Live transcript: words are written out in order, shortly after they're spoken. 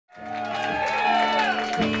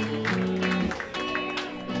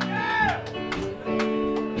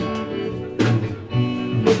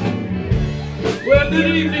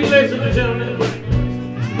and gentlemen,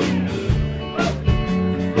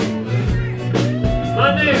 my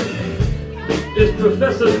name is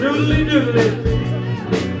Professor Noodly Doodly.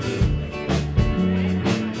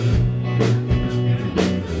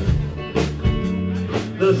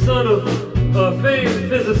 The son of a famed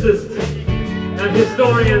physicist and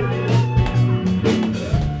historian,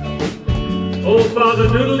 old Father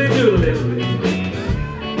Noodly Doodly.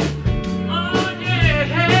 Oh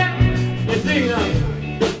yeah, you see,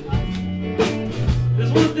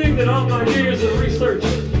 there's one thing that all my years of research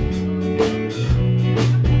and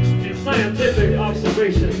scientific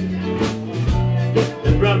observation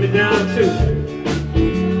has brought me down to,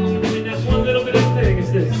 and that's one little bit of thing,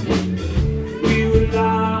 is this: we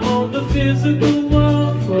rely on the physical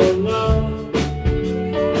world for love.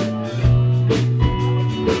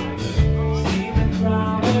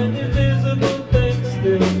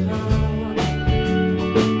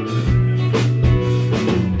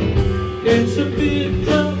 It's a big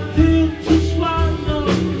tough pill to swallow.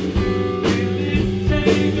 Really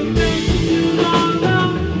take a thing to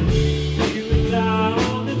love. You rely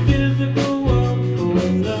on the physical world for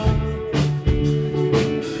love.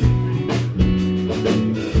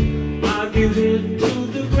 I give in to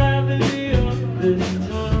the gravity of this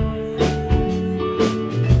time.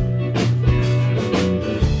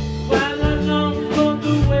 While I long for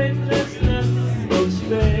the weightlessness of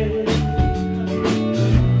space.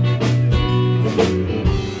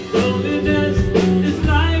 Loneliness is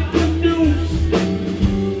like the news.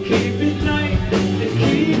 Keep it light and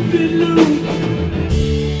keep it loose.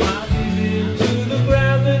 I give in to the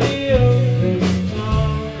gravity of this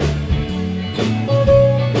time.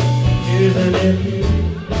 Isn't it you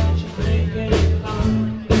that you're thinking of?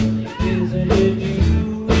 Isn't it you,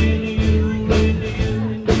 in you, in you?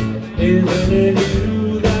 Isn't it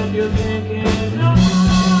you that you're thinking of?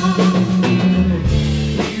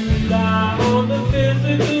 You rely on the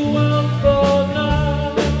physical world for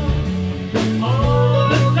love. Oh,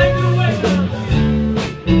 let's take it away now.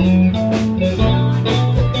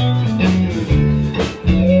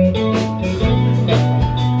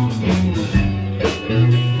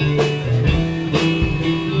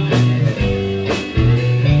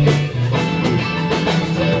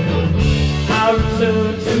 I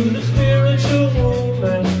return to the spiritual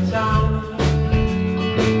movement town.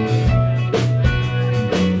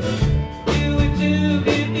 You would do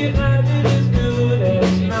if you had it as good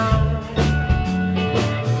as now.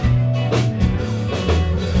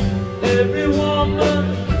 Every woman,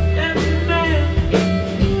 every man,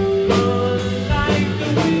 unlike the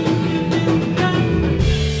will you do now.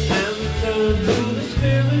 And return to the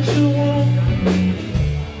spiritual woman.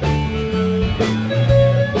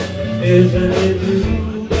 Isn't it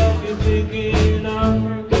you that you're thinking of?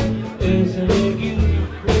 Isn't it you,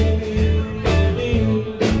 really you, really you?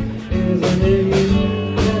 Isn't it you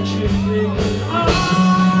that you're thinking of?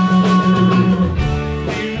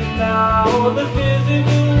 You rely on the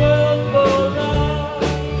physical world for love,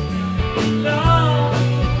 love,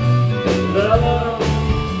 love.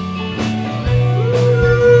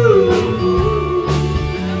 Ooh.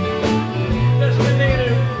 Best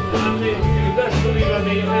believe, I mean, you best believe I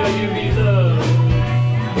mean how you be loved.